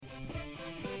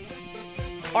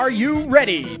Are you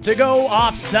ready to go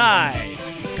offside?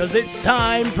 Because it's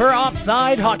time for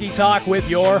Offside Hockey Talk with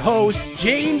your host,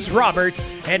 James Roberts,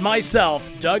 and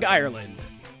myself, Doug Ireland.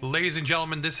 Ladies and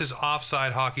gentlemen, this is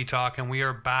Offside Hockey Talk, and we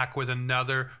are back with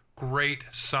another great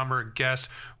summer guest.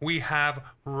 We have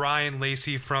Ryan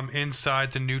Lacey from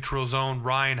Inside the Neutral Zone.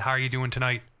 Ryan, how are you doing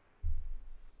tonight?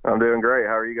 I'm doing great.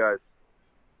 How are you guys?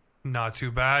 Not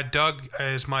too bad. Doug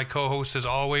is my co-host as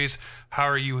always. How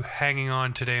are you hanging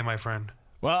on today, my friend?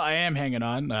 Well, I am hanging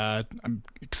on. I'm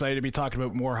excited to be talking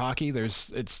about more hockey.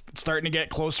 It's starting to get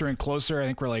closer and closer. I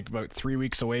think we're like about 3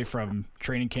 weeks away from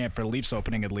training camp for the Leafs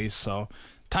opening at least. So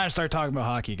time to start talking about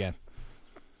hockey again.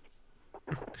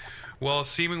 Well,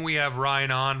 seeming we have Ryan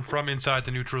on from Inside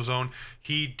the Neutral Zone.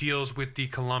 He deals with the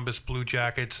Columbus Blue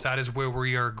Jackets. That is where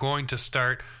we are going to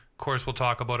start. Of course, we'll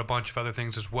talk about a bunch of other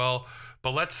things as well.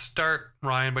 But let's start,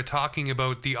 Ryan, by talking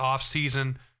about the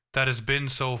off-season that has been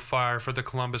so far for the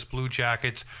Columbus Blue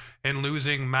Jackets and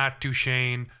losing Matt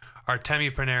Duchene,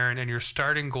 Artemi Panarin, and your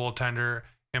starting goaltender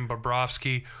in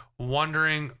Bobrovsky.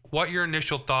 Wondering what your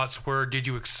initial thoughts were. Did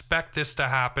you expect this to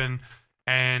happen?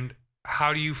 And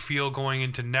how do you feel going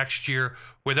into next year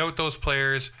without those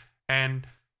players? And,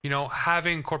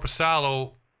 having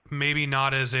Korpisalo maybe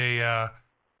not as a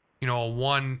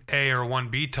 1A or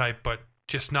 1B type, but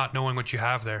just not knowing what you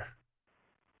have there.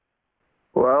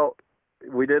 Well,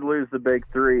 we did lose the big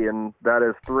three, and that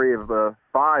is 3 of the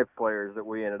 5 players that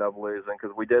we ended up losing,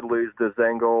 because we did lose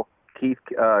Dzingel, Keith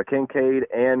Kincaid,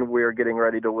 and we're getting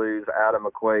ready to lose Adam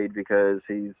McQuaid because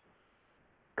he's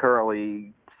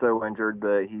currently so injured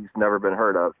that he's never been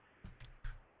heard of.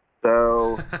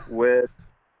 So with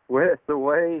the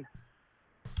way,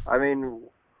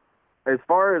 as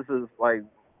far as like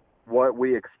what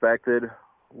we expected,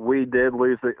 we did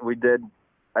lose it.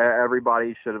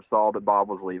 Everybody should have saw that Bob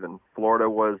was leaving. Florida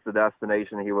was the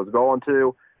destination he was going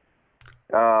to.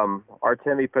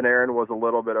 Artemi Panarin was a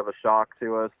little bit of a shock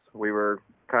to us. We were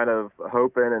kind of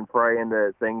hoping and praying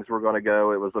that things were going to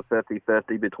go. It was a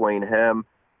 50-50 between him.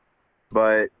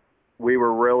 But we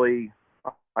were really,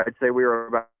 I'd say we were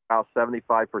about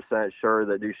 75% sure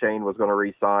that Duchene was going to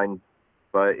re-sign,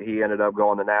 but he ended up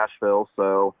going to Nashville.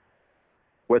 So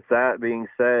with that being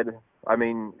said,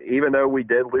 even though we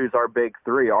did lose our big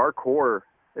 3, our core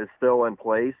is still in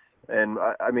place. And,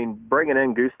 bringing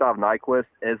in Gustav Nyquist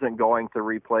isn't going to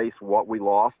replace what we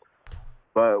lost.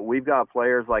 But we've got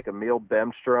players like Emil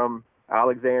Bemstrom,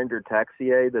 Alexander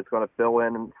Texier that's going to fill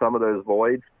in some of those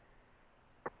voids.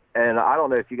 And I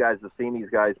don't know if you guys have seen these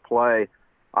guys play.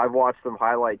 I've watched some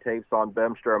highlight tapes on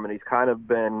Bemstrom, and he's kind of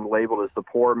been labeled as the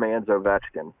poor man's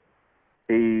Ovechkin.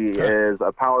 He is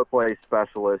a power play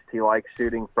specialist. He likes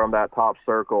shooting from that top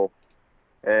circle.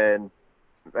 And,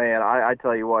 man, I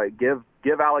tell you what, give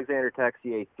Alexander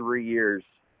Texier 3 years.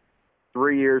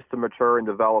 3 years to mature and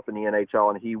develop in the NHL,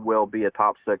 and he will be a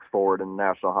top 6 forward in the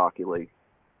National Hockey League.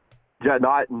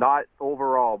 Not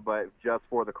overall, but just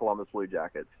for the Columbus Blue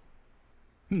Jackets.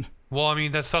 Well,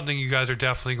 that's something you guys are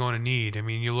definitely going to need.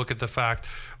 You look at the fact,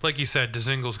 like you said,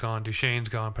 Dzingel's gone, Duchene's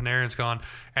gone, Panarin's gone.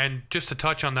 And just to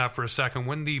touch on that for a second,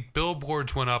 when the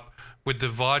billboards went up with the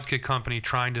vodka company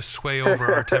trying to sway over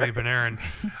Artemi Panarin,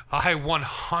 I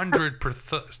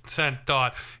 100%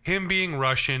 thought him being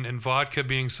Russian and vodka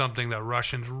being something that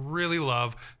Russians really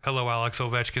love. Hello, Alex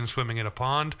Ovechkin swimming in a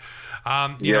pond.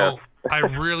 I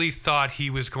really thought he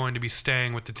was going to be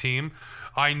staying with the team.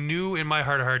 I knew in my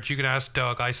heart of hearts, you can ask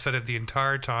Doug, I said it the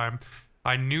entire time,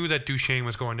 I knew that Duchene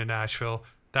was going to Nashville.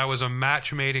 That was a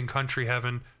match made in country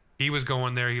heaven. He was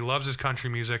going there. He loves his country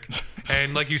music.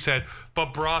 And like you said,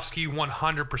 Bobrovsky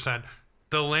 100%.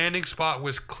 The landing spot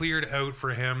was cleared out for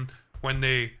him when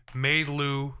they made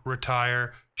Lou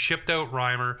retire, shipped out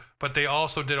Reimer, but they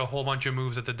also did a whole bunch of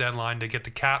moves at the deadline to get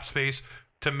the cap space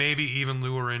to maybe even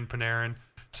lure in Panarin.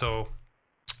 So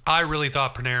I really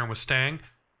thought Panarin was staying.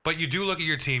 But you do look at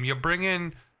your team. You bring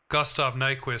in Gustav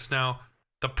Nyquist. Now,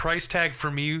 the price tag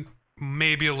for me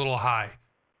may be a little high.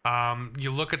 You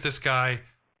look at this guy.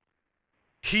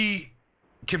 He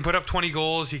can put up 20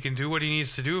 goals. He can do what he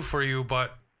needs to do for you.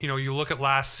 But, you look at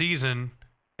last season,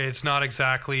 it's not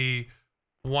exactly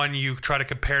one you try to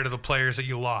compare to the players that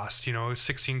you lost.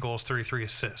 16 goals, 33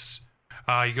 assists.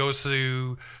 He goes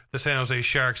to the San Jose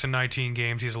Sharks in 19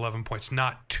 games. He has 11 points.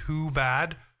 Not too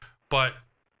bad, but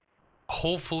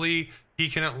hopefully he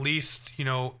can at least,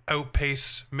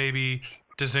 outpace maybe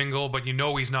Dzingel, but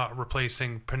he's not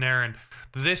replacing Panarin.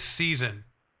 This season,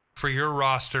 for your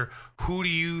roster, who do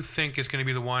you think is going to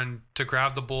be the one to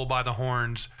grab the bull by the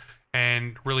horns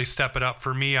and really step it up?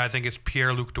 For me, I think it's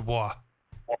Pierre-Luc Dubois.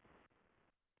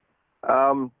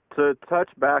 To touch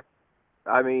back,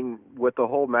 with the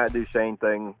whole Matt Duchene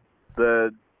thing,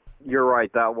 You're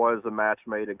right. That was a match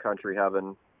made in country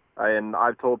heaven. And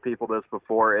I've told people this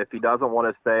before. If he doesn't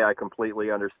want to stay, I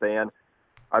completely understand.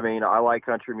 I mean, I like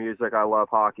country music. I love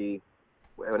hockey.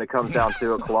 When it comes down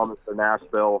to it, Columbus or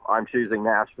Nashville, I'm choosing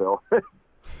Nashville.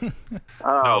 No,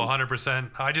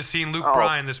 100%. I just seen Luke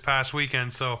Bryan this past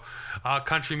weekend, so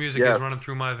country music is running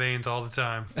through my veins all the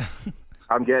time.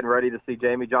 I'm getting ready to see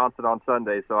Jamie Johnson on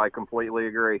Sunday, so I completely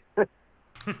agree.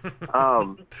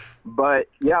 But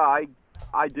yeah,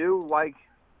 I do like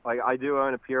I do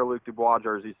own a Pierre-Luc Dubois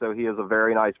jersey, so he is a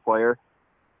very nice player.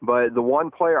 But the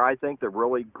one player I think that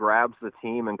really grabs the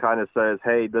team and kind of says,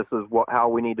 hey, this is how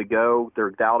we need to go. They're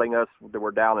doubting us. That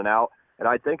we're down and out. And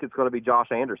I think it's going to be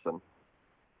Josh Anderson.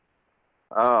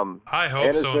 I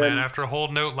hope so, man. After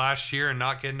holding out last year and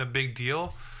not getting a big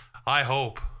deal, I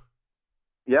hope.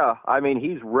 Yeah, I mean,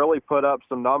 he's really put up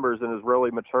some numbers and has really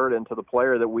matured into the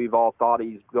player that we've all thought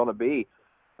he's going to be.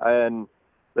 And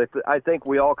I think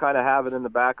we all kind of have it in the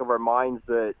back of our minds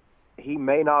that he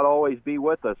may not always be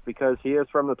with us because he is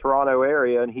from the Toronto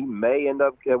area, and he may end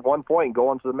up at one point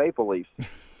going to the Maple Leafs.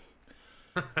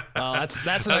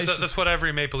 That's what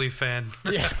every Maple Leaf fan.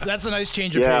 Yeah, that's a nice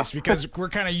change of pace because we're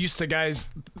kind of used to guys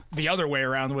the other way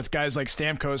around with guys like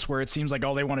Stamkos, where it seems like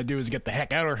all they want to do is get the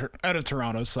heck out of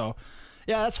Toronto. So,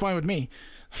 yeah, that's fine with me.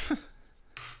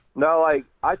 No,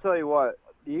 I tell you what,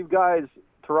 you guys,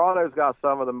 Toronto's got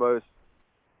some of the most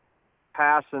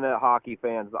passionate hockey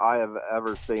fans I have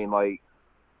ever seen.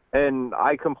 And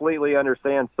I completely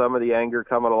understand some of the anger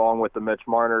coming along with the Mitch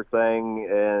Marner thing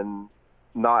and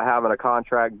not having a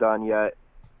contract done yet.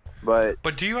 But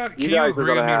do you agree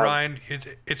with me, Ryan?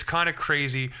 It's kind of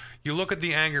crazy. You look at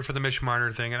the anger for the Mitch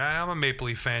Marner thing, and I'm a Maple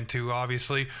Leaf fan too,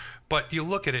 obviously. But you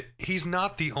look at it; he's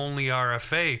not the only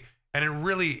RFA, and it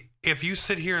really, if you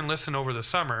sit here and listen over the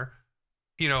summer,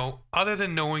 other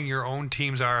than knowing your own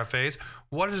team's RFAs,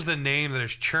 what is the name that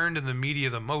has churned in the media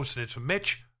the most? And it's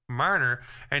Mitch Marner.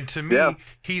 And to me,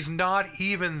 he's not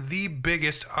even the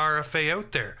biggest RFA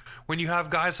out there when you have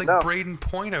guys like Braden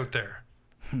Point out there.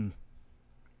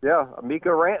 Yeah, Mikko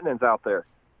Rantanen's out there.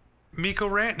 Mikko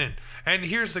Rantanen. And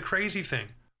here's the crazy thing.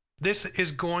 This is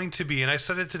going to be, and I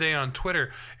said it today on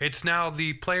Twitter, it's now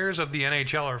the players of the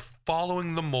NHL are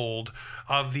following the mold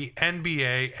of the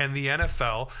NBA and the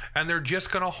NFL, and they're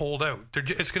just going to hold out.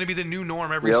 It's going to be the new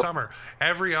norm every summer.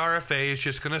 Every RFA is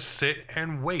just going to sit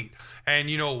and wait.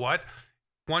 And you know what?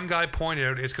 One guy pointed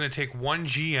out it's going to take one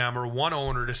GM or one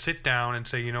owner to sit down and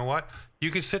say, you know what?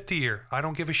 You can sit the year. I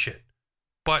don't give a shit.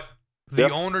 But the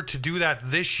owner to do that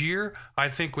this year, I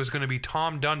think, was going to be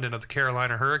Tom Dundon of the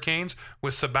Carolina Hurricanes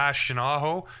with Sebastian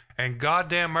Aho. And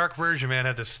goddamn Mark Bergevin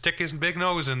had to stick his big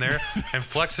nose in there and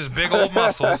flex his big old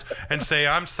muscles and say,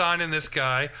 I'm signing this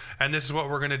guy, and this is what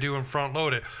we're going to do and front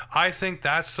load it. I think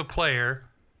that's the player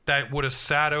that would have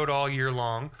sat out all year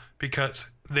long because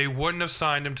they wouldn't have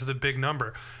signed him to the big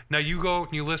number. Now, you go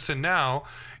and you listen now,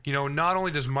 not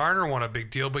only does Marner want a big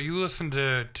deal, but you listen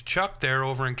to Chuck there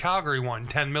over in Calgary wanting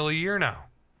 $10 million a year now.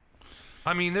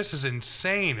 I mean, this is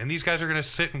insane. And these guys are going to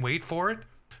sit and wait for it?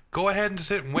 Go ahead and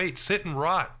sit and wait. Sit and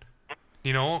rot.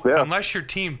 Unless your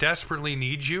team desperately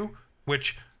needs you,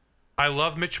 which I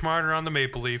love Mitch Marner on the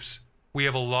Maple Leafs. We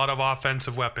have a lot of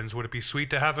offensive weapons. Would it be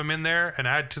sweet to have him in there and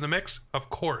add to the mix? Of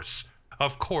course.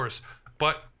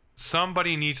 But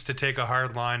somebody needs to take a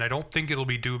hard line. I don't think it'll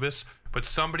be Dubas, but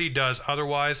somebody does.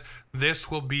 Otherwise, this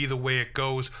will be the way it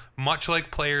goes. Much like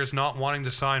players not wanting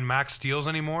to sign max deals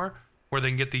anymore, where they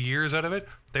can get the years out of it,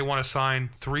 they want to sign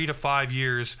 3 to 5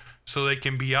 years so they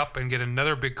can be up and get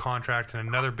another big contract and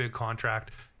another big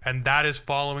contract. And that is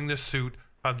following the suit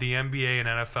of the NBA and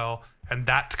NFL, and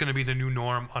that's going to be the new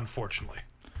norm, unfortunately.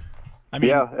 I mean,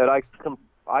 yeah, and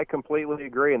I completely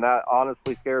agree, and that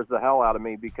honestly scares the hell out of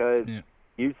me because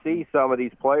you see some of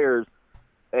these players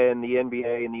in the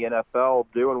NBA and the NFL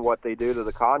doing what they do to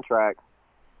the contract,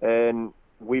 and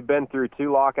we've been through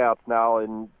 2 lockouts now,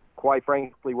 and quite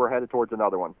frankly, we're headed towards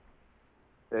another one.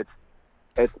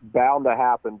 It's bound to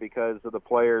happen because of the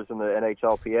players in the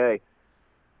NHLPA.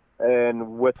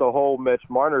 And with the whole Mitch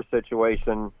Marner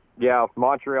situation,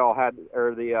 Montreal had,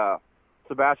 or the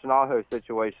Sebastian Aho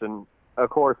situation, of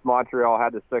course, Montreal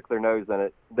had to stick their nose in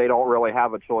it. They don't really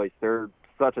have a choice. They're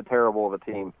such a terrible of a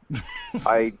team.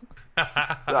 I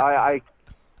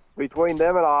between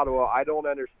them and Ottawa, I don't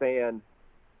understand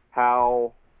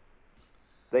how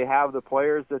they have the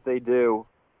players that they do,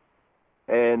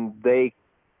 and they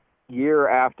year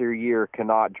after year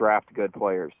cannot draft good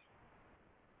players.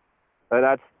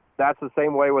 And that's the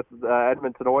same way with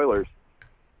Edmonton Oilers.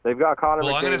 They've got Connor McDavid.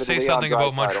 Well, I'm going to say something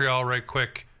about Montreal right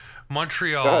quick.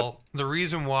 Montreal, the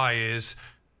reason why is,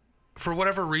 for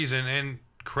whatever reason, and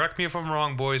correct me if I'm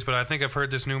wrong, boys, but I think I've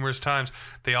heard this numerous times.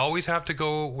 They always have to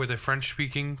go with a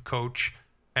French-speaking coach,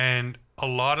 and a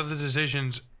lot of the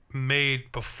decisions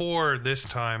made before this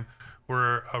time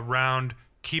were around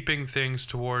keeping things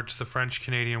towards the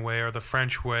French-Canadian way or the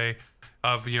French way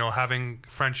of, having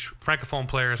Francophone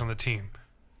players on the team.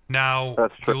 Now,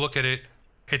 you look at it,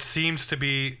 it seems to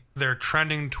be they're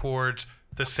trending towards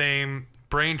the same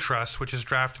brain trust, which is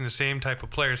drafting the same type of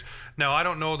players. Now, I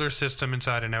don't know their system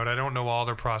inside and out. I don't know all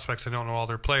their prospects. I don't know all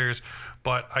their players.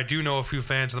 But I do know a few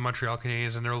fans of the Montreal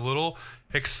Canadiens, and they're a little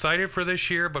excited for this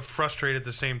year, but frustrated at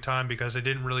the same time because they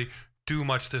didn't really do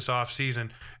much this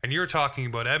offseason. And you're talking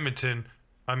about Edmonton.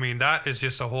 I mean, that is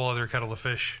just a whole other kettle of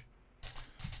fish.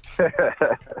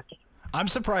 I'm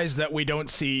surprised that we don't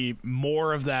see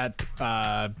more of that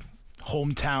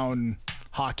hometown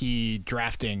hockey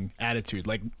drafting attitude.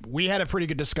 Like, we had a pretty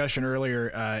good discussion earlier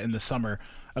in the summer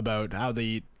about how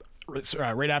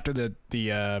right after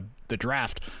the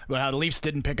draft, about how the Leafs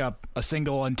didn't pick up a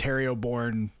single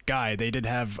Ontario-born guy. They did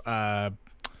have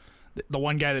the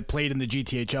one guy that played in the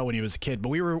GTHL when he was a kid, but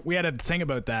we had a thing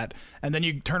about that. And then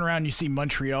you turn around and you see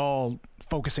Montreal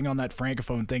focusing on that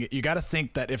Francophone thing. You got to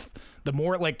think that if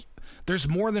there's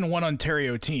more than one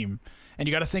Ontario team, and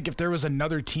you got to think if there was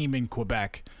another team in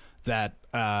Quebec that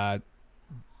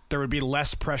there would be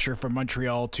less pressure for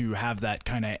Montreal to have that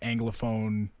kind of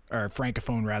Anglophone or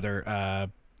Francophone rather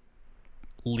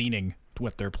leaning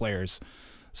with their players.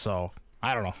 So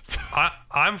I don't know.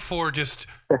 I'm for just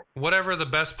whatever the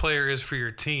best player is for your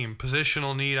team.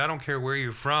 Positional need, I don't care where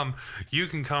you're from. You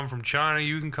can come from China,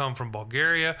 you can come from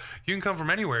Bulgaria, you can come from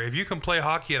anywhere. If you can play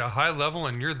hockey at a high level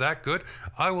and you're that good,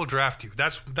 I will draft you.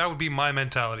 That would be my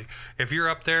mentality. If you're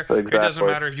up there, Exactly. It doesn't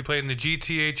matter if you played in the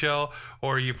GTHL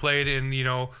or you played in,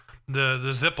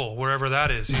 the Zippel, wherever that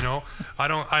is, I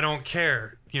don't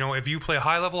care. If you play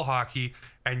high level hockey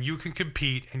and you can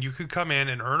compete and you can come in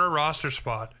and earn a roster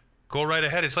spot, go right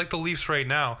ahead. It's like the Leafs right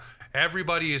now.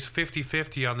 Everybody is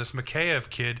 50-50 on this Mikheyev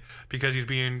kid because he's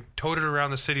being toted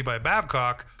around the city by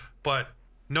Babcock, but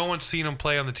no one's seen him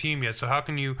play on the team yet. So how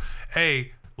can you,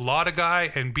 A, laud a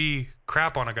guy, and B,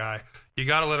 crap on a guy? You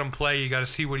got to let him play. You got to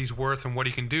see what he's worth and what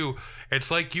he can do. It's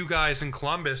like you guys in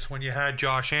Columbus when you had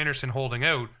Josh Anderson holding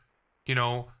out.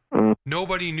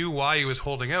 Nobody knew why he was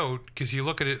holding out because you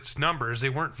look at his numbers, they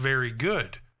weren't very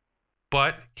good.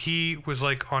 But he was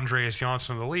like Andreas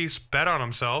Johnsson of the Leafs, bet on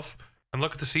himself, and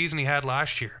look at the season he had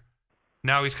last year.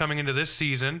 Now he's coming into this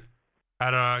season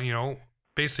at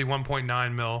basically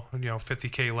 1.9 mil,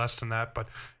 $50K less than that, but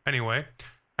anyway,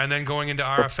 and then going into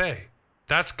RFA.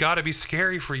 That's got to be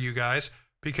scary for you guys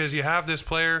because you have this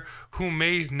player who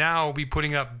may now be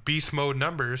putting up beast mode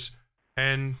numbers,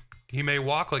 and he may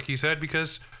walk, like you said,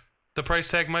 because the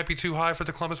price tag might be too high for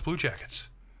the Columbus Blue Jackets.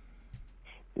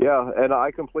 Yeah, and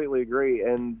I completely agree.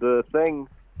 And the thing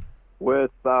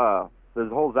with this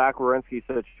whole Zach Werenski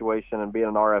situation and being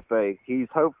an RFA, he's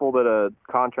hopeful that a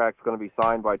contract's going to be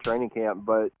signed by training camp.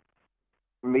 But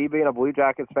me being a Blue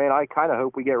Jackets fan, I kind of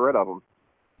hope we get rid of him.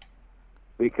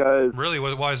 Because really,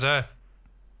 why is that?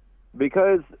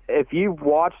 Because if you've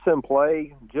watched him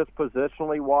play, just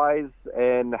positionally wise,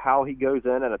 and how he goes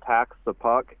in and attacks the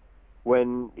puck.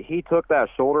 When he took that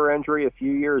shoulder injury a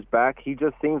few years back, he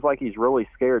just seems like he's really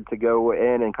scared to go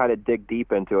in and kind of dig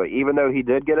deep into it, even though he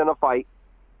did get in a fight.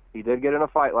 He did get in a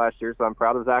fight last year, so I'm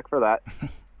proud of Zach for that.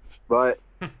 But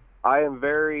I am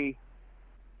very,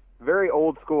 very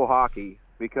old school hockey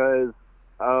because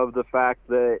of the fact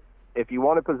that if you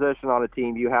want a position on a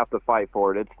team, you have to fight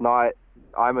for it. It's not,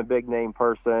 I'm a big name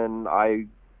person. I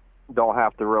don't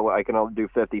have to really, I can only do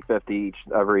 50-50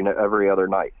 every other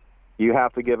night. You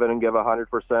have to give it and give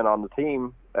 100% on the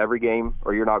team every game,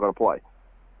 or you're not going to play.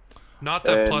 Not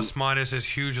that plus minus is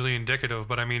hugely indicative,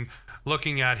 but I mean,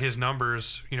 looking at his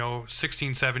numbers,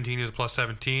 16-17 is a plus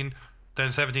 17, then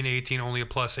 17-18 only a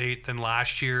plus 8, then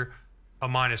last year a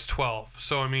minus 12.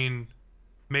 So I mean,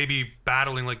 maybe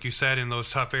battling, like you said, in those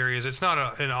tough areas. It's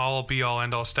not an all be all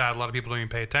end all stat. A lot of people don't even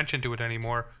pay attention to it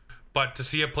anymore. But to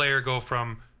see a player go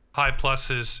from high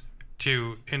pluses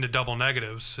to into double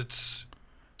negatives, it's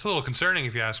a little concerning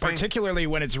if you ask me. Particularly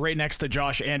when it's right next to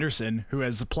Josh Anderson, who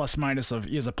has a plus minus of,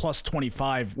 he has a plus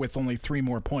 25 with only 3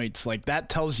 more points. Like that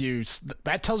tells you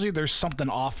there's something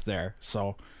off there.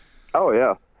 So. Oh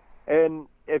yeah. And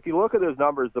if you look at those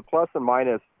numbers, the plus and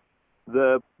minus,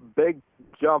 the big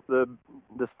jump, the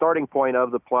starting point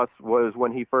of the plus was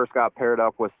when he first got paired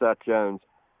up with Seth Jones.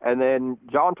 And then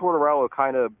John Tortorella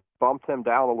kind of bumped him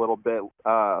down a little bit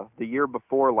the year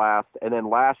before last, and then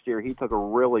last year he took a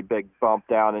really big bump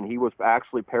down, and he was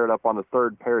actually paired up on the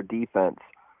third pair defense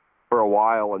for a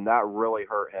while, and that really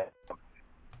hurt him.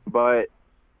 But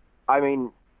I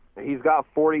mean, he's got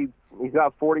 40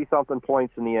 something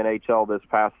points in the NHL this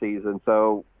past season.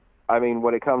 So, I mean,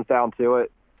 when it comes down to it,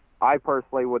 I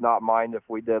personally would not mind if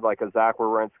we did like a Zach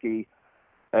Werenski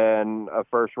and a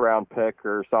first round pick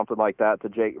or something like that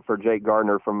for Jake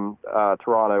Gardner from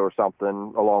Toronto or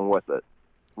something along with it.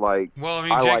 Like, well, I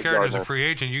mean, Jake Gardner's a free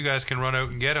agent. You guys can run out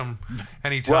and get him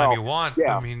anytime you want.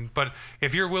 Yeah. I mean, but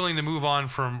if you're willing to move on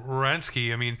from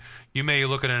Werenski, I mean, you may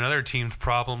look at another team's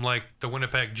problem like the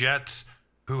Winnipeg Jets,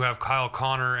 who have Kyle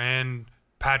Connor and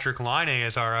Patrick Laine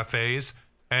as RFAs,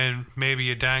 and maybe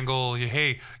you dangle,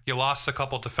 hey, you lost a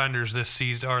couple defenders this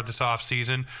season or this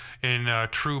offseason in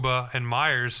Trouba and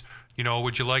Myers. You know,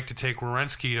 would you like to take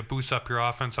Werenski to boost up your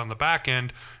offense on the back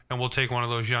end, and we'll take one of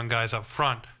those young guys up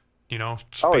front? You know,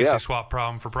 basically swap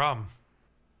problem for problem.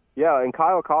 Yeah, and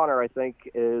Kyle Connor, I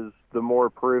think, is the more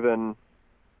proven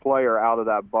player out of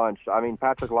that bunch. I mean,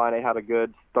 Patrick Laine had a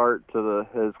good start to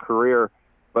his career,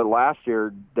 but last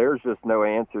year, there's just no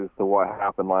answers to what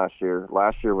happened last year.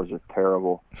 Last year was just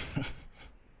terrible.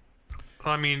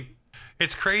 I mean,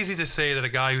 it's crazy to say that a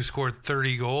guy who scored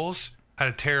 30 goals had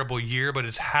a terrible year, but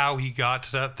it's how he got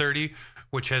to that 30,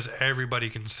 which has everybody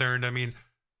concerned. I mean,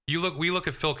 we look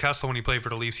at Phil Kessel when he played for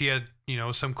the Leafs. He had,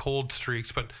 some cold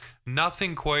streaks, but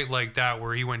nothing quite like that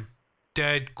where he went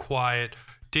dead quiet,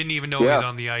 didn't even know he was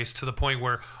on the ice, to the point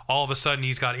where all of a sudden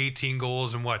he's got 18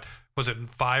 goals in what was it,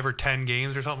 5 or 10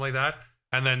 games or something like that,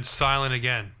 and then silent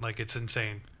again. Like, it's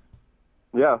insane.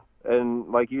 Yeah, and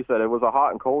like you said, it was a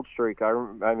hot and cold streak. I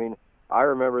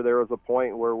remember there was a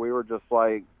point where we were just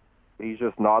like, he's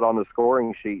just not on the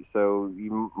scoring sheet, so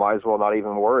you might as well not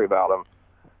even worry about him.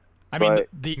 I mean,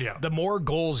 the more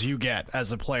goals you get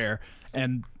as a player,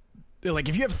 and like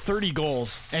if you have 30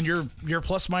 goals and your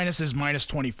plus minus is minus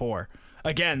 24,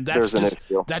 again,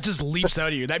 that just leaps out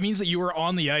at you. That means that you were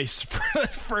on the ice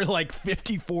for like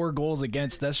 54 goals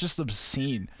against. That's just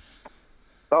obscene.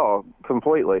 Oh,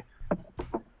 completely.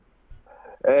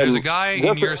 And there's a guy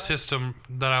in your system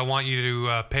that I want you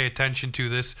to pay attention to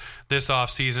this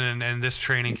offseason and this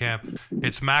training camp.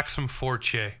 It's Maxim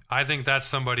Fortier. I think that's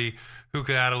somebody who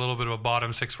could add a little bit of a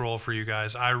bottom six role for you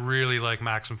guys. I really like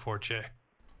Maxim Fortier.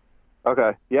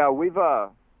 Okay. Yeah, we've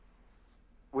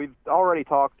already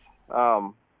talked.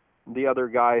 The other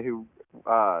guy who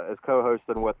is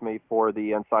co-hosting with me for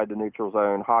the Inside the Neutral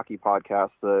Zone hockey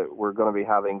podcast that we're going to be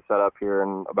having set up here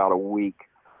in about a week.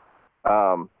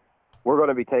 We're going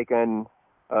to be taking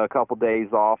a couple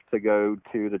days off to go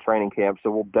to the training camp,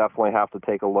 so we'll definitely have to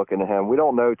take a look into him. We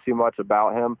don't know too much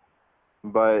about him,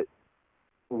 but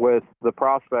with the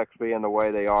prospects being the way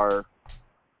they are,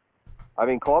 I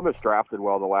mean, Columbus drafted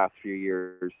well the last few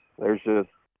years. And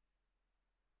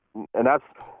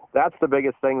that's the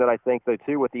biggest thing that I think, though,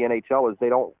 too, with the NHL is they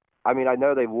don't. I mean, I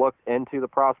know they've looked into the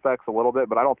prospects a little bit,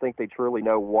 but I don't think they truly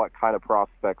know what kind of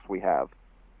prospects we have.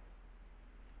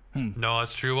 No,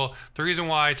 that's true. Well, the reason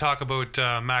why I talk about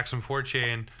Maxim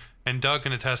Fortier, and Doug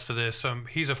can attest to this,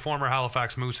 he's a former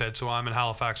Halifax Moosehead, so I'm in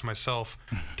Halifax myself.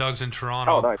 Doug's in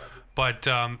Toronto. Oh, nice. But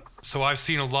so I've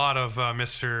seen a lot of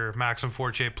Mr. Maxim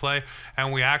Fortier play,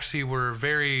 and we actually were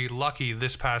very lucky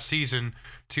this past season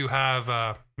to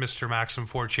have Mr. Maxim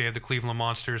Fortier of the Cleveland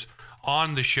Monsters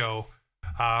on the show.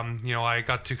 I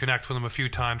got to connect with him a few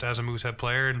times as a Moosehead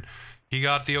player, and he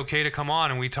got the okay to come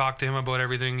on, and we talked to him about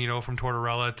everything, from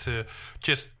Tortorella to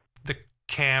just the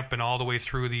camp and all the way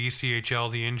through the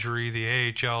ECHL, the injury,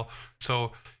 the AHL.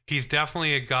 So he's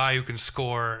definitely a guy who can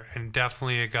score, and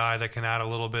definitely a guy that can add a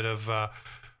little bit of,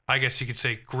 I guess you could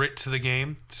say, grit to the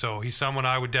game. So he's someone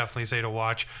I would definitely say to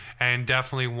watch, and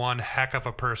definitely one heck of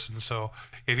a person. So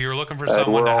if you're looking for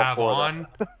someone to have on...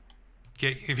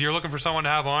 If you're looking for someone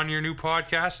to have on your new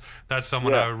podcast, that's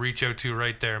someone I would reach out to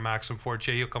right there, Maxim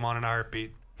Fortier. He'll come on in a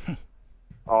heartbeat.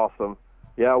 Awesome.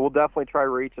 Yeah, we'll definitely try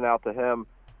reaching out to him.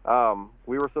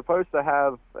 We were supposed to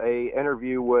have a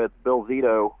interview with Bill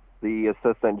Zito, the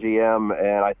assistant GM,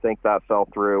 and I think that fell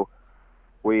through.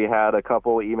 We had a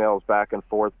couple emails back and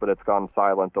forth, but it's gone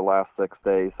silent the last 6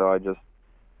 days, so I just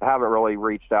haven't really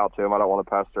reached out to him. I don't want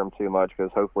to pester him too much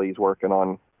because hopefully he's working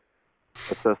on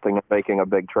assisting and making a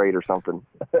big trade or something.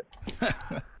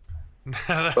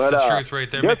 That's the truth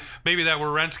right there. Maybe that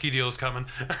Werenski deal's coming.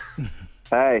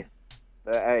 Hey,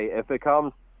 if it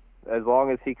comes, as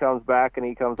long as he comes back and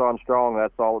he comes on strong,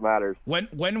 that's all that matters.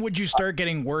 When would you start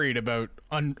getting worried about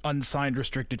unsigned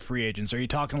restricted free agents? Are you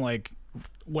talking like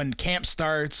when camp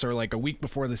starts or like a week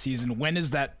before the season? When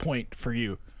is that point for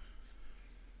you?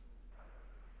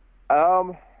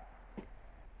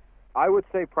 I would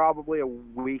say probably a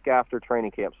week after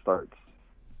training camp starts,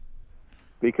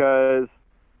 because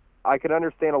I can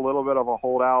understand a little bit of a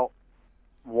holdout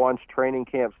once training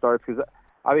camp starts, because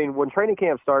I mean, when training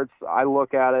camp starts, I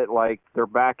look at it like they're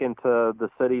back into the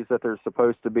cities that they're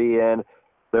supposed to be in.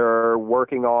 They're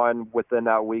working on, within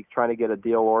that week, trying to get a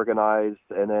deal organized.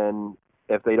 And then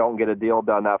if they don't get a deal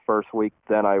done that first week,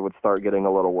 then I would start getting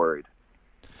a little worried.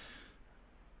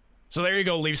 So there you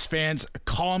go, Leafs fans.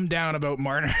 Calm down about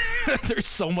Marner. There's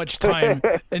so much time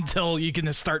until you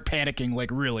can start panicking,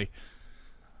 like, really.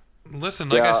 Listen,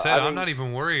 like I said, I'm not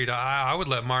even worried. I would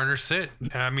let Marner sit.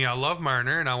 I mean, I love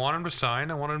Marner, and I want him to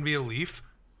sign. I want him to be a Leaf.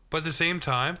 But at the same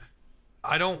time,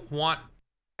 I don't want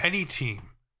any team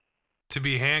to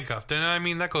be handcuffed. And, I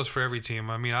mean, that goes for every team.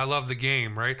 I mean, I love the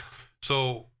game, right?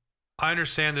 So I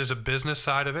understand there's a business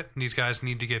side of it, and these guys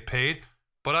need to get paid.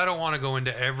 But I don't want to go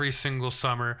into every single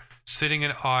summer sitting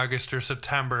in August or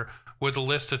September with a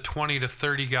list of 20 to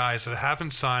 30 guys that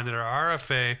haven't signed, that are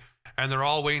RFA, and they're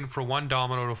all waiting for one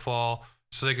domino to fall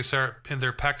so they can start in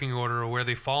their pecking order or where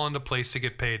they fall into place to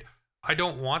get paid. I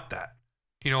don't want that.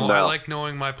 You know, No. I like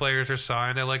knowing my players are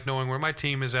signed. I like knowing where my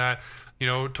team is at, you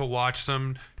know, to watch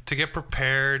them, to get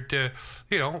prepared, to,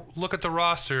 you know, look at the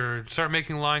roster, start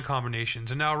making line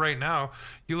combinations. And now, right now,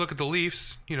 you look at the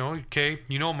Leafs, you know, okay,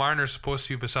 you know Marner's supposed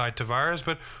to be beside Tavares,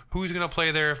 but who's going to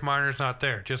play there if Marner's not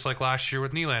there? Just like last year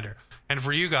with Nylander. And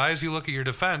for you guys, you look at your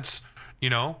defense, you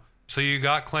know, so you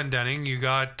got Clendening, you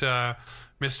got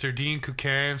Mr. Dean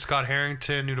Kukan, Scott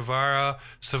Harrington, Nudavara,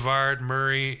 Savard,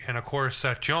 Murray, and of course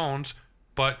Seth Jones.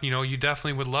 But, you know, you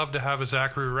definitely would love to have a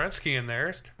Zachary Werenski in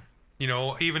there. You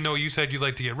know, even though you said you'd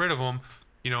like to get rid of him,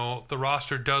 you know, the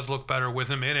roster does look better with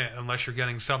him in it unless you're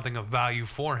getting something of value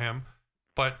for him.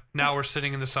 But now we're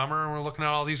sitting in the summer and we're looking at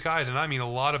all these guys. And I mean,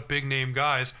 a lot of big-name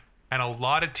guys and a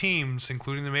lot of teams,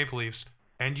 including the Maple Leafs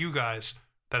and you guys,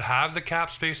 that have the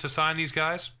cap space to sign these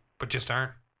guys, but just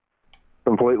aren't.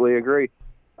 Completely agree.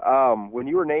 When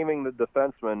you were naming the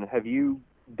defensemen, have you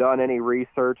done any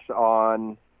research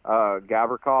on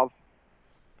Gavrikov?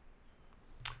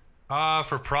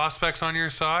 For prospects on your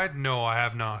side, no, I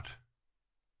have not.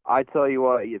 I tell you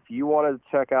what, if you want to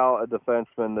check out a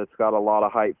defenseman that's got a lot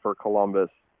of hype for Columbus,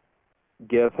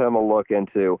 give him a look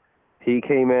into. He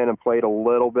came in and played a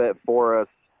little bit for us.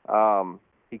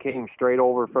 He came straight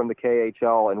over from the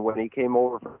KHL, and when he came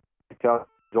over from the KHL,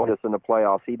 joined us in the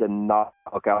playoffs, he did not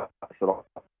look out at all.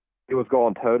 He was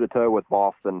going toe-to-toe with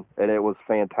Boston, and it was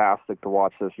fantastic to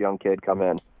watch this young kid come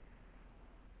in.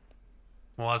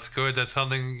 Well, that's good. That's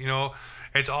something, you know,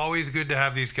 it's always good to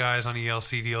have these guys on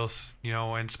ELC deals, you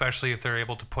know, and especially if they're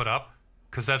able to put up,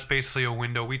 because that's basically a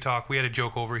window. We had a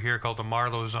joke over here called the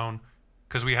Marlowe zone,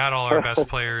 because we had all our best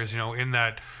players, you know, in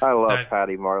that. I love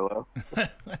Patty Marlowe.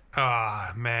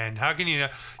 Man, how can you?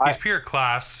 He's pure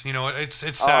class. You know, it's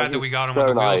sad that we got him when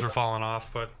the wheels were falling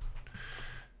off,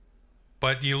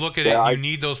 but you look at it, you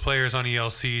need those players on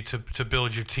ELC to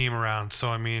build your team around. So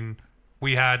I mean,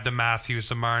 we had the Matthews,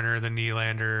 the Marner, the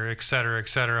Nylander, et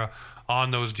cetera,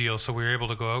 on those deals. So we were able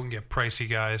to go out and get pricey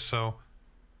guys. So,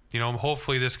 you know,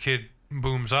 hopefully this kid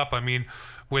booms up. I mean,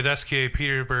 with SKA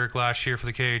Petersburg last year for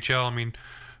the KHL, I mean,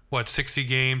 60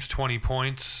 games, 20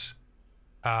 points,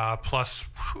 plus,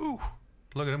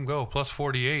 look at him go, plus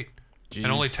 48. Jeez.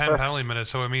 And only 10 penalty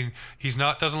minutes. So, I mean,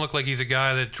 doesn't look like he's a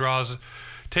guy that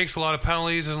takes a lot of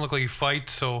penalties, doesn't look like he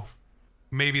fights. So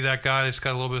maybe that guy that's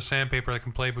got a little bit of sandpaper that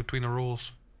can play between the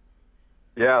rules.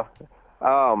 Yeah.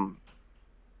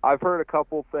 I've heard a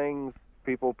couple things,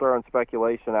 people throwing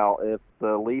speculation out. If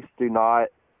the Leafs do not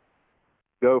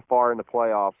go far in the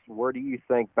playoffs, where do you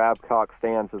think Babcock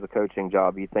stands as a coaching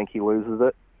job? You think he loses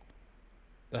it?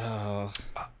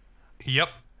 Yep.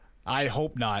 I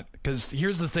hope not, because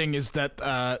here's the thing is that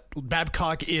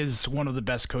Babcock is one of the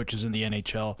best coaches in the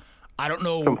NHL. I don't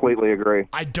know. Completely agree.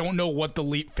 I don't know what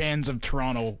the fans of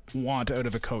Toronto want out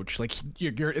of a coach. Like,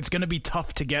 it's going to be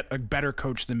tough to get a better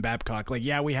coach than Babcock. Like,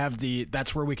 yeah, we have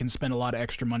that's where we can spend a lot of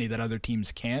extra money that other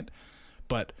teams can't.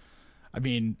 But I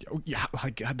mean,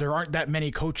 like, there aren't that many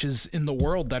coaches in the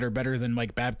world that are better than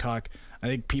Mike Babcock. I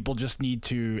think people just need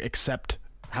to accept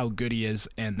how good he is,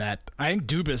 and that I think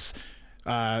Dubas,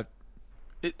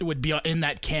 it would be in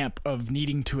that camp of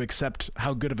needing to accept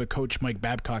how good of a coach Mike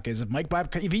Babcock is.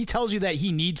 If he tells you that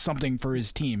he needs something for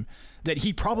his team, that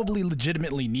he probably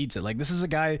legitimately needs it. Like, this is a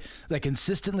guy that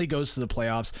consistently goes to the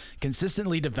playoffs,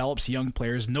 consistently develops young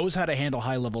players, knows how to handle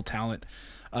high-level talent.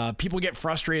 People get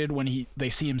frustrated when they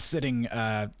see him sitting.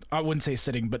 I wouldn't say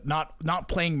sitting, but not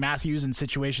playing Matthews in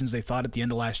situations they thought at the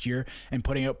end of last year and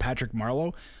putting out Patrick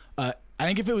Marleau. I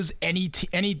think if it was any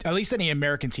at least any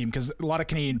American team, because a lot of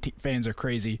Canadian fans are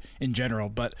crazy in general,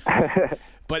 but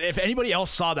but if anybody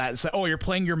else saw that and said, "Oh, you're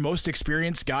playing your most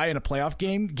experienced guy in a playoff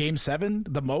game, Game 7,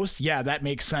 the most," yeah, that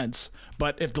makes sense.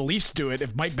 But if the Leafs do it,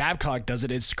 if Mike Babcock does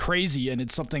it, it's crazy, and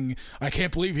it's something I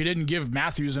can't believe he didn't give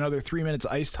Matthews another 3 minutes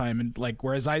ice time. And like,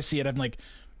 whereas I see it, I'm like,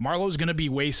 Marlowe's going to be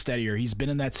way steadier. He's been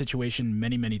in that situation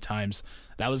many, many times.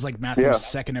 That was like Matthews'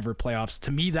 second ever playoffs.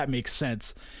 To me, that makes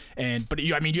sense.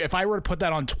 If I were to put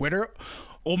that on Twitter,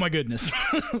 oh my goodness.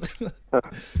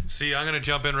 See, I'm going to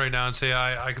jump in right now and say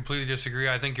I completely disagree.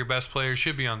 I think your best players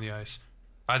should be on the ice.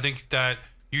 I think that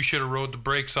you should have rode the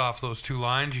brakes off those two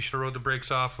lines. You should have rode the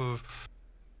brakes off of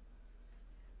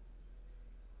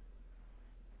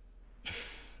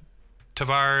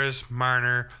Tavares,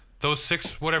 Marner, those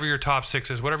six, whatever your top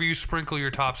six is, whatever you sprinkle your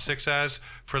top six as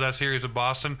for that series of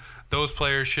Boston, those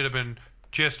players should have been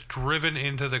just driven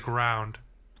into the ground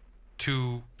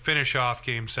to finish off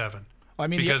Game 7.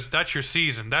 Because that's your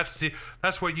season.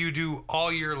 That's what you do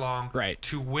all year long, right,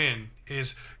 to win.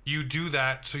 Is you do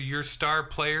that so your star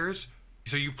players,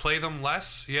 so you play them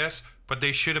less, yes, but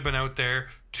they should have been out there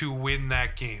to win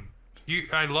that game.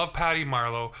 I love Patty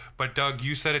Marleau, but Doug,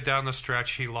 you said it down the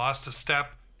stretch. He lost a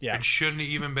step. Yeah. And shouldn't have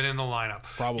even been in the lineup.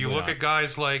 Probably you look not. at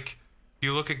guys like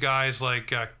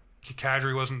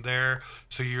Kadri wasn't there,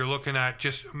 so you're looking at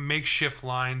just makeshift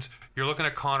lines. You're looking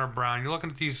at Connor Brown. You're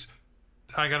looking at these,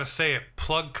 I gotta say it,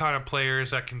 plug kind of players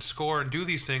that can score and do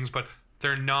these things, but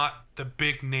they're not the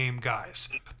big name guys.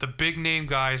 The big name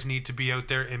guys need to be out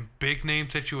there in big name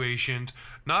situations,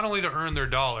 not only to earn their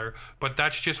dollar, but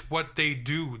that's just what they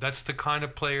do. That's the kind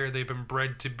of player they've been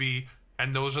bred to be.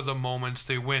 And those are the moments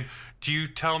they win. Do you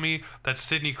tell me that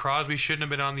Sidney Crosby shouldn't have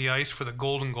been on the ice for the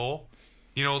golden goal?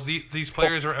 You know, these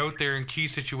players are out there in key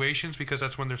situations because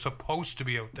that's when they're supposed to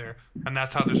be out there. And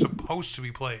that's how they're supposed to be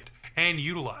played and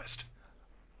utilized.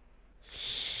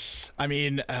 I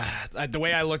mean, the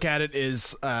way I look at it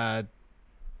is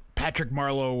Patrick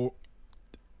Marleau,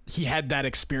 he had that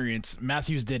experience.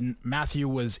 Matthews didn't. Matthew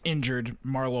was injured.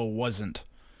 Marleau wasn't.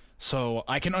 So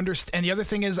I can understand. And the other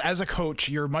thing is, as a coach,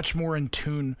 you're much more in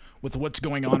tune with what's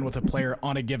going on with a player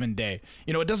on a given day.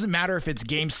 You know, it doesn't matter if it's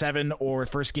Game 7 or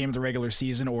first game of the regular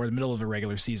season or the middle of the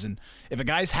regular season. If a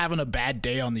guy's having a bad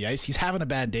day on the ice, he's having a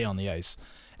bad day on the ice.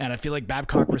 And I feel like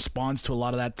Babcock responds to a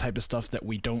lot of that type of stuff that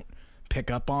we don't pick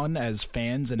up on as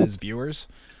fans and as viewers.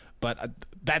 But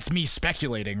that's me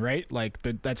speculating, right? Like,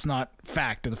 that's not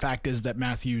fact. The fact is that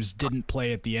Matthews didn't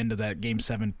play at the end of that Game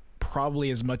 7 probably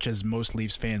as much as most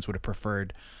Leafs fans would have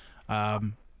preferred. But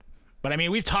I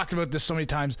mean, we've talked about this so many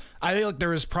times. I feel like there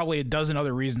was probably a dozen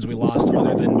other reasons we lost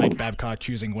other than Mike Babcock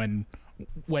choosing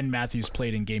when Matthews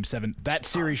played in Game 7. That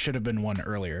series should have been won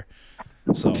earlier.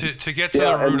 So to get to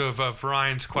the root of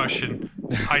Ryan's question,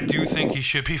 I do think he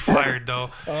should be fired,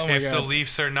 though. If the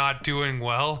Leafs are not doing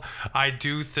well, I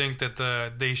do think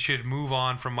that they should move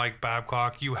on from Mike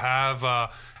Babcock. You have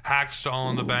Hackstall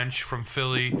on the bench from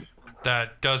Philly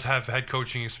that does have head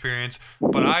coaching experience,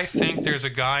 but I think there's a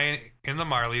guy in the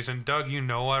Marlies, and Doug, you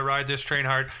know I ride this train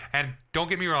hard, and don't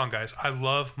get me wrong, guys, I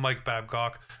love Mike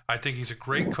Babcock. I think he's a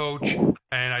great coach,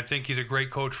 and I think he's a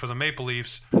great coach for the Maple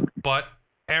Leafs, but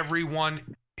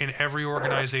everyone in every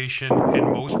organization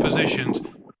in most positions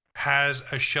has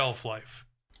a shelf life,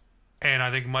 and I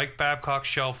think Mike Babcock's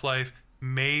shelf life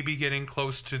may be getting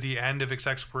close to the end of its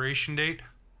expiration date,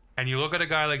 and you look at a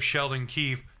guy like Sheldon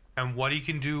Keefe and what he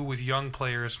can do with young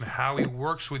players and how he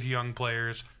works with young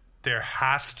players, there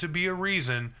has to be a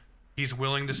reason he's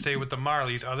willing to stay with the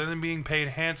Marlies other than being paid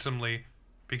handsomely,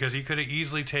 because he could have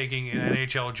easily taken an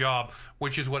NHL job,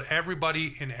 which is what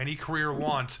everybody in any career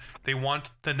wants. They want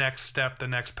the next step, the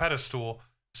next pedestal.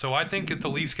 So I think if the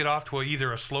Leafs get off to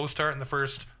either a slow start in the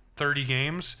first 30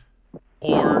 games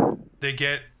or they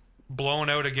get blown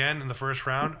out again in the first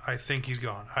round, I think he's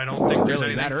gone. I don't think there's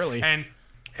anything that early.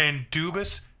 And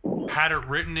Dubas had it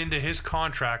written into his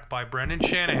contract by Brendan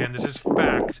Shanahan, this is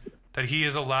fact, that he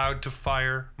is allowed to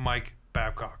fire Mike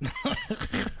Babcock.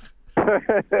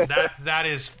 that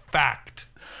is fact.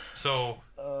 So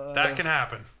that can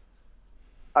happen.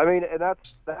 I mean, and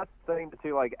that's the thing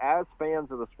too. Like, as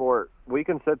fans of the sport, we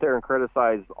can sit there and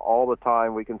criticize all the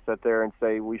time. We can sit there and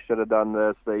say we should have done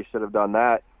this, they should have done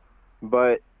that.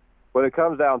 But when it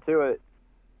comes down to it,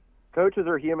 coaches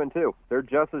are human too. They're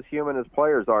just as human as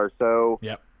players are. So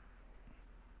yep.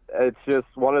 It's just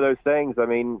one of those things. I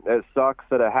mean, it sucks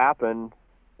that it happened,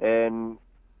 and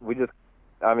we just,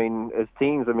 I mean, as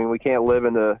teams, I mean, we can't live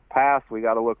in the past. We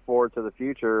got to look forward to the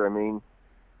future. I mean,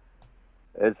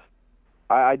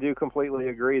 I do completely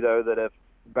agree, though, that if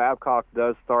Babcock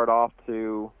does start off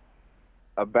to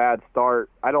a bad start,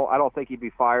 I don't think he'd be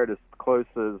fired as close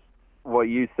as what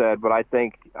you said, but I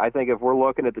think if we're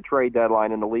looking at the trade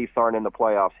deadline and the Leafs aren't in the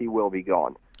playoffs, he will be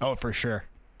gone. Oh, for sure.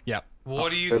 Yep.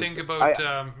 What do you think about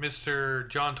Mr.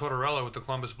 John Tortorella with the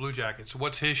Columbus Blue Jackets?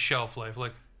 What's his shelf life?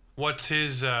 Like, what's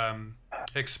his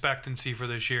expectancy for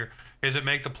this year? Is it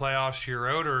make the playoffs year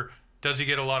out, or does he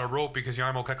get a lot of rope because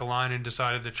Jarmo Kekalainen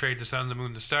decided to trade the Sun, the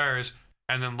Moon, the Stars,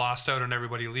 and then lost out on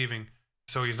everybody leaving?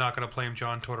 So he's not going to blame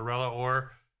John Tortorella?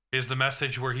 Or is the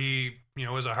message where he,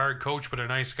 is a hard coach but a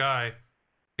nice guy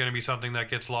going to be something that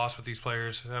gets lost with these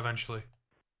players eventually?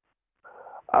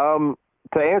 To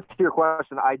answer your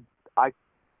question, I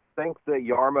think that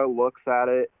Jarmo looks at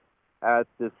it at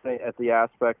the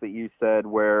aspect that you said,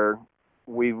 where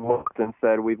we've looked and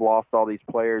said we've lost all these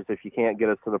players. If you can't get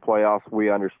us to the playoffs, we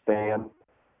understand.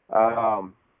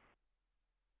 But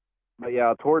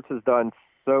yeah, Torts has done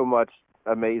so much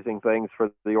amazing things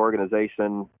for the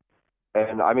organization.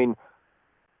 And I mean,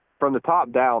 from the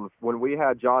top down, when we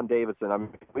had John Davidson,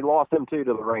 we lost him too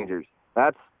to the Rangers.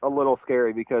 That's a little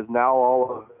scary because now all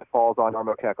of it falls on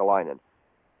Jarmo Kekalainen.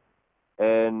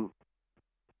 And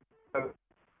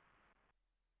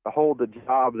hold the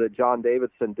job that John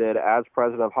Davidson did as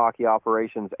president of hockey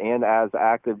operations and as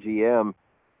active GM,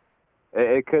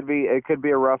 it could be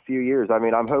a rough few years. I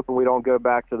mean, I'm hoping we don't go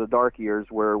back to the dark years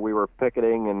where we were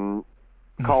picketing and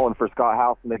calling for Scott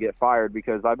Howson to get fired,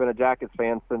 because I've been a Jackets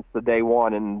fan since the day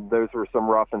one, and those were some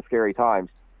rough and scary times.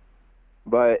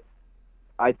 But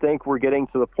I think we're getting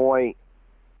to the point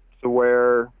to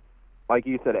where, like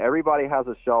you said, everybody has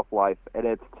a shelf life, and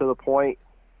it's to the point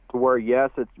to where,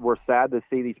 yes, we're sad to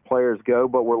see these players go,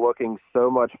 but we're looking so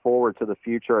much forward to the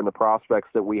future and the prospects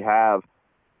that we have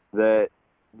that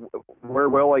we're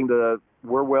willing to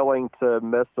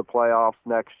miss the playoffs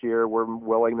next year. We're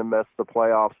willing to miss the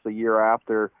playoffs the year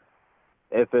after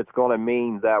if it's going to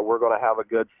mean that we're going to have a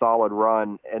good solid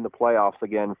run in the playoffs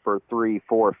again for 3,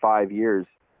 4, 5 years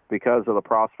because of the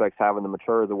prospects having to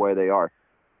mature the way they are.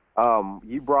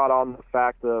 You brought on the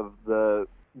fact of the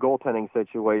goaltending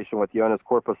situation with Jonas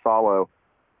Korpisalo.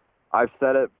 I've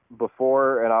said it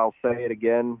before, and I'll say it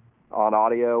again on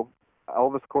audio.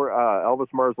 Elvis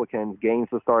Merzlikins gains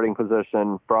the starting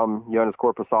position from Jonas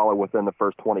Korpisalo within the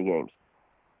first 20 games.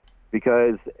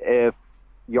 Because if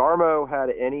Jarmo had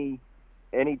any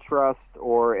trust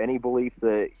or any belief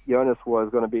that Jonas was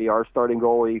going to be our starting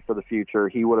goalie for the future,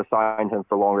 he would have signed him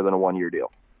for longer than a 1-year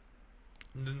deal.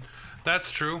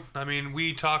 That's true. I mean,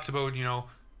 we talked about,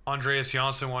 Andreas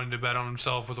Janssen wanting to bet on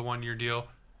himself with a 1-year deal.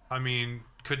 I mean,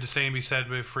 could the same be said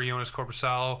for Jonas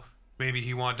Korpisalo? Maybe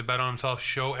he wanted to bet on himself,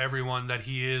 show everyone that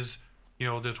he is,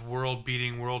 this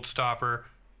world-beating, world-stopper,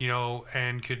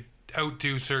 and could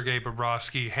outdo Sergei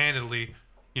Bobrovsky handedly,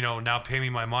 now pay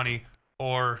me my money.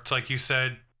 Or it's like you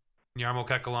said, Jarmo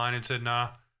Kekalainen said, nah,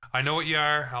 I know what you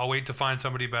are. I'll wait to find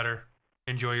somebody better.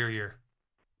 Enjoy your year.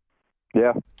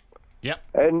 Yeah. Yep.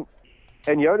 And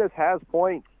Jonas has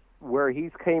points where he's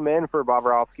came in for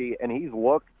Bobrovsky and he's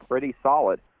looked pretty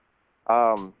solid.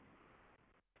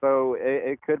 So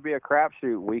it could be a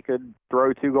crapshoot. We could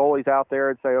throw 2 goalies out there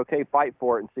and say, okay, fight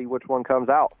for it and see which one comes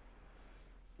out.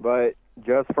 But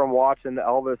just from watching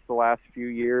Elvis the last few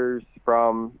years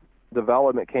from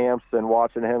development camps and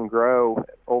watching him grow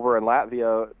over in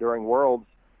Latvia during Worlds,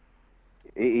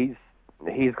 he's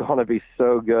going to be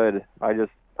so good. I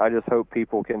just hope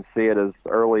people can see it as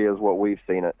early as what we've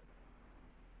seen it.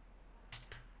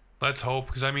 Let's hope,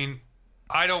 because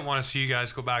I don't want to see you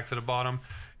guys go back to the bottom.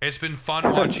 It's been fun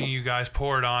watching you guys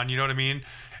pour it on, you know what I mean?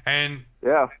 And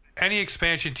yeah, any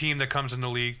expansion team that comes in the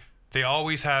league, they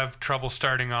always have trouble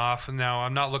starting off. Now,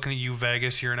 I'm not looking at you,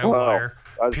 Vegas. You're an outlier,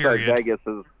 period. Vegas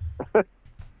is...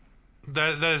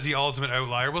 that is the ultimate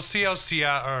outlier. We'll see how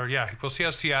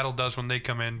Seattle does when they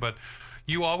come in, but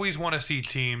you always want to see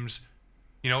teams,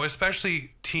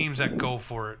 especially teams that go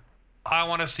for it. I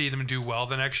want to see them do well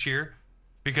the next year,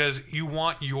 because you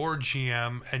want your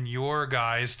GM and your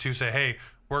guys to say, hey,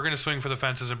 we're going to swing for the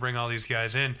fences and bring all these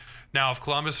guys in. Now, if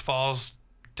Columbus falls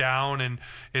down and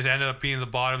is ended up being the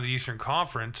bottom of the Eastern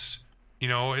Conference,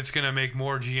 it's going to make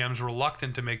more GMs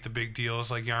reluctant to make the big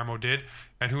deals like Jarmo did.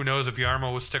 And who knows if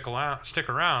Jarmo will stick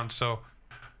around. So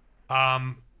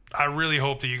I really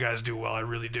hope that you guys do well. I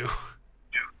really do.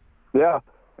 Yeah,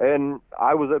 and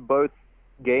I was at both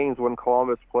games when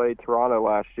Columbus played Toronto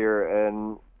last year,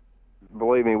 and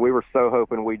believe me, we were so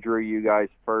hoping we drew you guys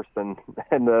first in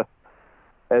the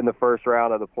first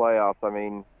round of the playoffs. I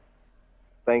mean,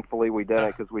 thankfully we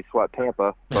didn't because we swept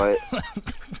Tampa, but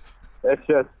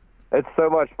it's so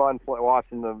much fun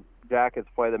watching the Jackets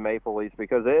play the Maple Leafs,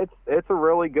 because it's a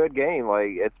really good game.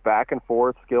 Like, it's back and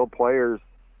forth, skilled players,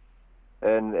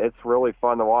 and it's really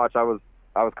fun to watch. I was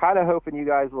I was kind of hoping you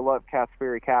guys would let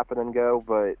Kasperi Kapanen go,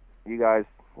 but you guys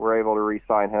were able to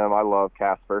re-sign him. I love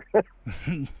Kasper.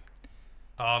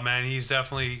 Oh, man, he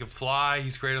can fly.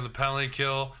 He's great on the penalty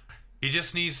kill. He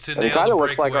just needs to And he nail kinda the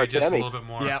looks like breakaway just a Artemi. little bit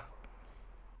more. Yeah.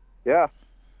 Yeah,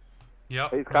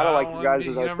 Yep. he's kind of like you guys'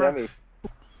 Artemi.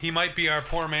 He might be our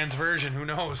poor man's version. Who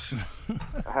knows?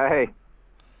 Hey,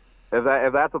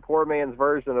 if that's a poor man's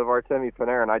version of Artemi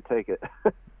Panarin, I'd take it.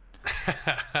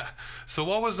 So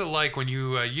what was it like when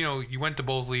you went to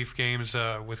both Leaf games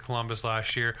with Columbus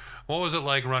last year? What was it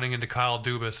like running into Kyle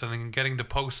Dubas and then getting to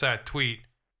post that tweet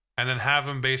and then have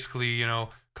him basically,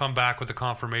 come back with the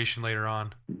confirmation later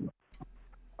on?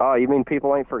 Oh, you mean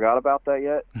people ain't forgot about that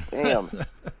yet? Damn.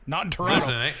 Not in Toronto.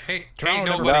 Listen, ain't nobody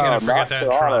No, going to forget not that in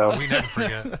Toronto. Toronto. We never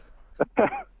forget.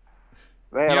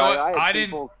 Man, You know what?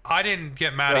 had I didn't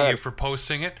get mad at you for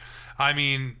posting it. I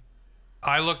mean,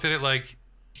 I looked at it like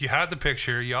you had the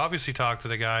picture. You obviously talked to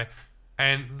the guy.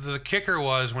 And the kicker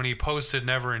was when he posted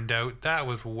 "Never in Doubt." That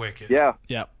was wicked. Yeah.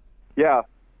 Yep. Yeah,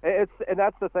 and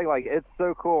that's the thing. Like, it's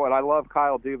so cool, and I love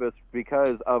Kyle Dubas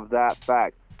because of that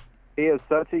fact. He is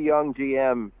such a young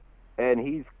GM, and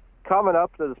he's coming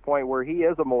up to this point where he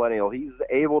is a millennial. He's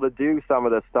able to do some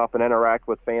of this stuff and interact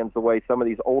with fans the way some of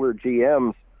these older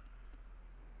GMs,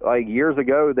 like years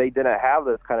ago, they didn't have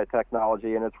this kind of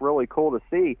technology, and it's really cool to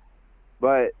see.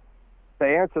 But to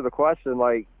answer the question,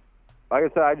 like I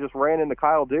said, I just ran into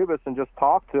Kyle Dubas and just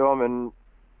talked to him, and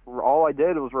all I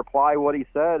did was reply what he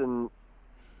said, and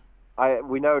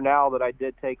we know now that I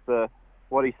did take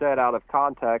what he said out of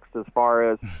context as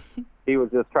far as he was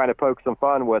just trying to poke some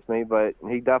fun with me, but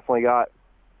he definitely got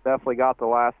the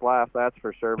last laugh, that's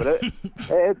for sure. But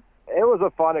it was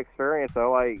a fun experience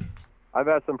though. Like, I've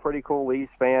had some pretty cool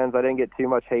Leafs fans. I didn't get too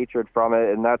much hatred from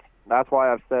it, and that's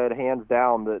why I've said hands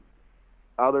down that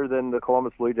other than the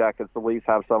Columbus Blue Jackets, the Leafs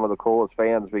have some of the coolest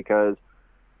fans because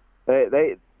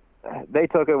they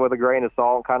took it with a grain of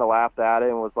salt and kind of laughed at it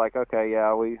and was like, okay,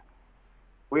 yeah, we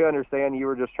understand you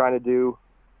were just trying to do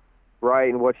right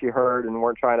and what you heard and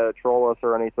weren't trying to troll us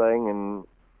or anything,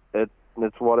 and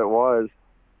it's what it was.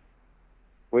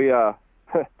 We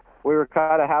were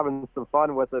kind of having some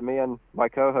fun with it, me and my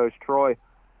co-host Troy.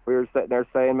 We were sitting there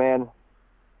saying, man,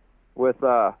 with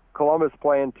Columbus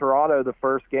playing Toronto the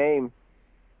first game,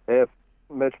 if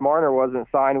Mitch Marner wasn't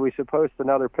signed, we should post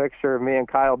another picture of me and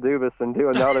Kyle Dubas and do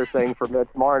another thing for Mitch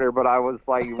Marner, but I was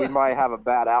like, we might have a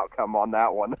bad outcome on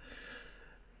that one.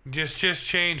 Just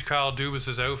change Kyle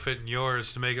Dubas's outfit and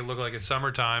yours to make it look like it's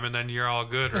summertime, and then you're all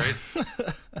good, right?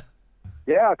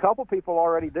 Yeah, a couple people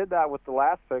already did that with the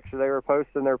last picture. They were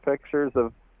posting their pictures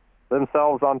of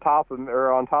themselves on top of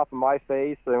my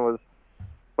face and was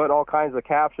putting all kinds of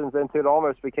captions into it.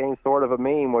 Almost became sort of a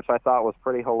meme, which I thought was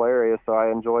pretty hilarious. So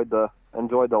I enjoyed the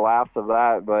laughs of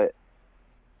that. But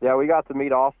yeah, we got to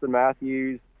meet Austin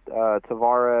Matthews,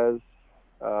 Tavares,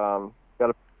 got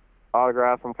an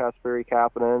autograph from Kasperi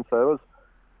Kapanen. So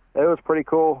it was pretty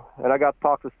cool. And I got to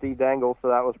talk to Steve Dangle, so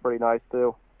that was pretty nice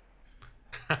too.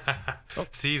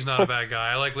 Steve's not a bad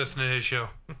guy. I like listening to his show.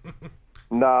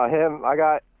 Nah, him.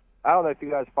 I don't know if you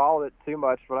guys followed it too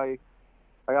much, but I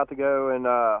got to go and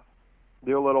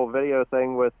do a little video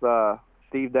thing with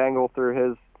Steve Dangle through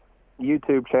his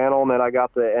YouTube channel, and then I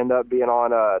got to end up being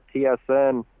on a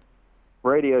TSN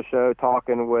radio show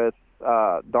talking with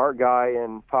Dart Guy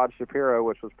and Todd Shapiro,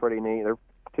 which was pretty neat. They're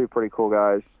two pretty cool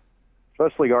guys,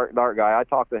 especially Dart Guy. I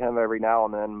talk to him every now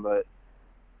and then, but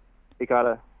he kind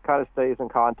of stays in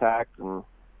contact. And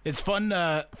it's fun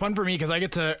for me because I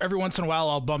get to every once in a while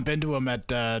I'll bump into him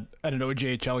at an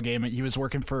OJHL game. He was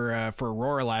working for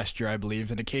Aurora last year, I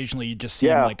believe, and occasionally you just see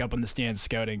him like up in the stands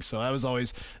scouting. So that was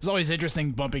always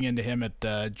interesting bumping into him at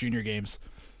junior games.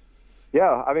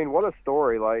 Yeah, I mean, what a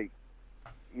story! Like,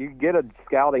 you get a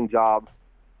scouting job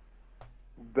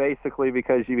basically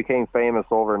because you became famous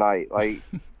overnight. Like,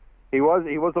 he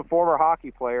was a former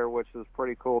hockey player, which is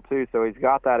pretty cool too. So he's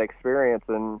got that experience,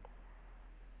 and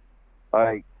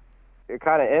like, you're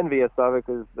kind of envious of it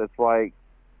because it's like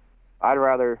I'd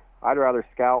rather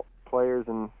scout players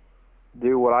and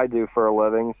do what I do for a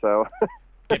living. So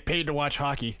get paid to watch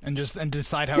hockey and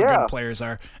decide how good players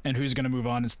are and who's going to move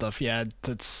on and stuff. Yeah,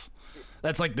 that's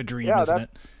like the dream, isn't it?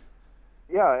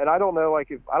 Yeah, and I don't know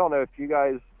if you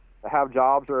guys have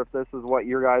jobs or if this is what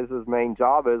your guys' main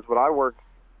job is, but I work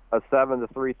a 7 to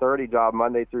 3:30 job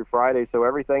Monday through Friday, so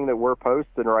everything that we're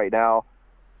posting right now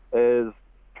is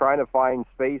trying to find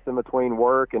space in between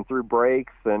work and through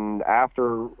breaks and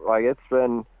after. Like, it's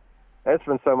been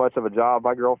so much of a job.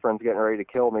 My girlfriend's getting ready to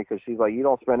kill me because she's like, you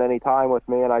don't spend any time with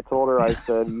me. And I told her, I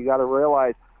said, you got to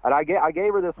realize And I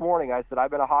gave her this morning. I said, I've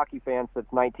been a hockey fan since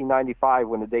 1995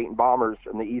 when the Dayton Bombers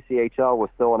and the ECHL was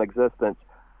still in existence.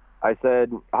 I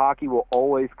said, hockey will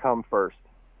always come first.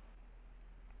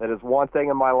 That is one thing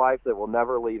in my life that will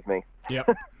never leave me.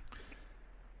 Yep.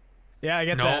 Yeah, I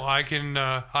get that. No, I can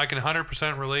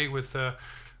 100% relate with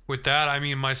that. I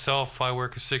mean, myself, I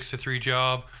work a 6 to 3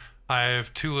 job. I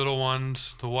have 2 little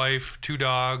ones, the wife, 2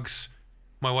 dogs.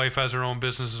 My wife has her own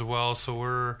business as well, so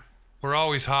we're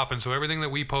always hopping. So everything that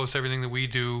we post, everything that we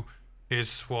do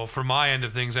is, well, for my end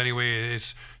of things anyway,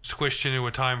 it's squished into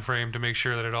a time frame to make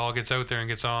sure that it all gets out there and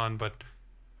gets on. But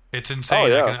it's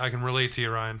insane. Oh, yeah. I can relate to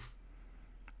you, Ryan.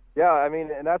 Yeah, I mean,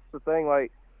 and that's the thing.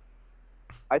 Like,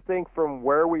 I think from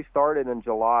where we started in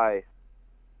July,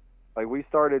 like we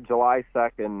started July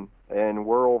 2nd, and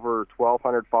we're over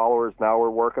 1,200 followers now. We're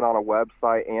working on a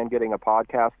website and getting a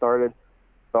podcast started.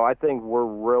 So I think we're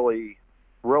really,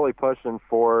 really pushing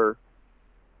to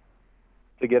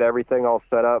get everything all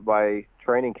set up by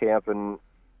training camp, and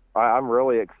I'm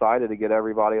really excited to get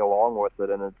everybody along with it,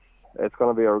 and it's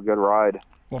going to be a good ride.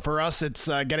 Well, for us, it's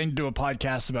getting to do a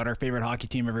podcast about our favorite hockey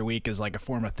team every week is like a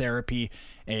form of therapy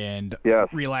and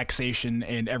relaxation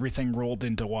and everything rolled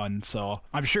into one. So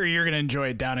I'm sure you're going to enjoy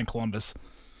it down in Columbus.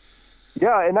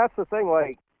 Yeah, and that's the thing.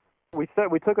 Like we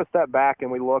took a step back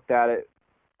and we looked at it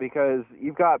because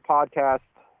you've got podcasts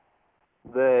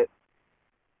that,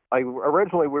 like,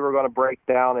 originally we were going to break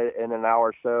down it in an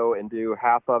hour show and do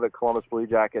half of it Columbus Blue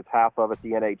Jackets, half of it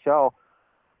the NHL.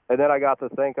 And then I got to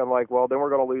think, I'm like, well, then we're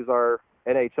going to lose our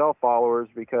NHL followers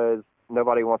because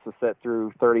nobody wants to sit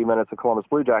through 30 minutes of Columbus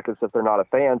Blue Jackets if they're not a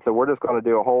fan. So we're just going to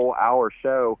do a whole hour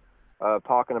show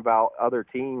talking about other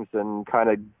teams and kind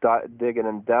of digging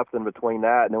in depth in between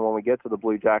that. And then when we get to the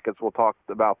Blue Jackets, we'll talk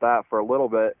about that for a little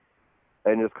bit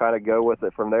and just kind of go with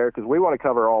it from there because we want to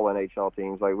cover all NHL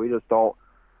teams. Like, we just don't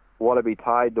want to be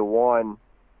tied to one,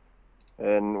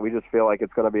 and we just feel like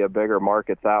it's going to be a bigger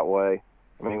market that way.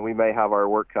 I mean, we may have our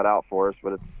work cut out for us,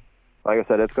 but it's, like I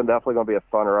said, it's definitely going to be a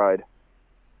fun ride.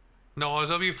 No,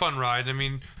 it'll be a fun ride. I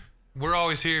mean, we're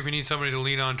always here if you need somebody to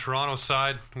lean on Toronto's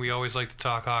side. We always like to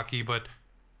talk hockey, but,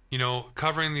 you know,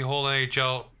 covering the whole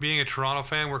NHL, being a Toronto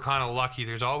fan, we're kind of lucky.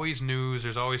 There's always news.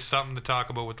 There's always something to talk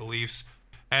about with the Leafs.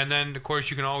 And then, of course,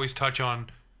 you can always touch on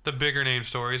the bigger name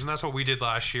stories, and that's what we did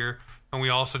last year. And we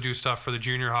also do stuff for the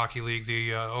Junior Hockey League,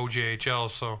 the OJHL.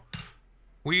 So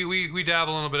we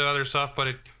dabble in a little bit of other stuff,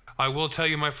 but I will tell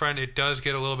you, my friend, it does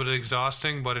get a little bit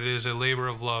exhausting, but it is a labor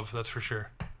of love, that's for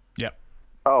sure. Yep.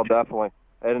 Oh, definitely.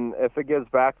 And if it gives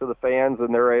back to the fans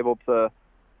and they're able to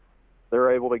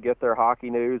get their hockey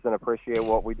news and appreciate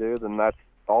what we do, then that's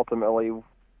ultimately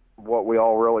what we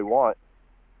all really want.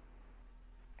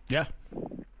 Yeah.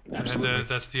 Absolutely. And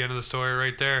that's the end of the story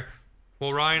right there.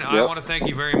 Well, Ryan, I want to thank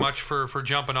you very much for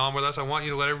jumping on with us. I want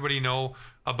you to let everybody know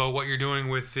about what you're doing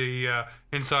with the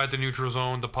Inside the Neutral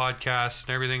Zone, the podcast, and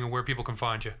everything, and where people can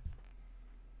find you.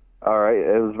 All right.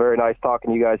 It was very nice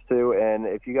talking to you guys, too. And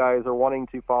if you guys are wanting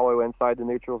to follow Inside the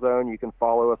Neutral Zone, you can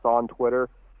follow us on Twitter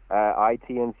at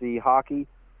ITNZ Hockey.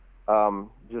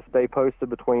 Just stay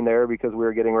posted between there because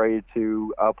we're getting ready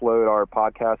to upload our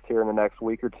podcast here in the next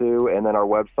week or two, and then our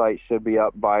website should be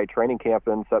up by training camp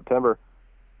in September.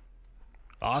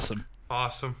 Awesome.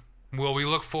 Well, we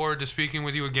look forward to speaking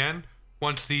with you again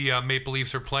once the Maple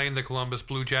Leafs are playing the Columbus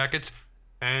Blue Jackets,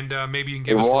 and maybe you can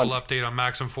give us a little update on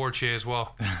Maxim Fortier as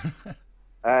well.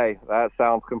 Hey, that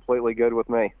sounds completely good with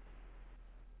me.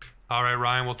 All right,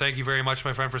 Ryan. Well, thank you very much,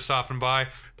 my friend, for stopping by.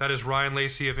 That is Ryan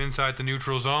Lacey of Inside the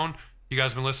Neutral Zone. You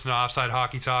guys have been listening to Offside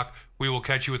Hockey Talk. We will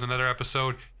catch you with another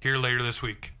episode here later this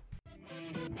week.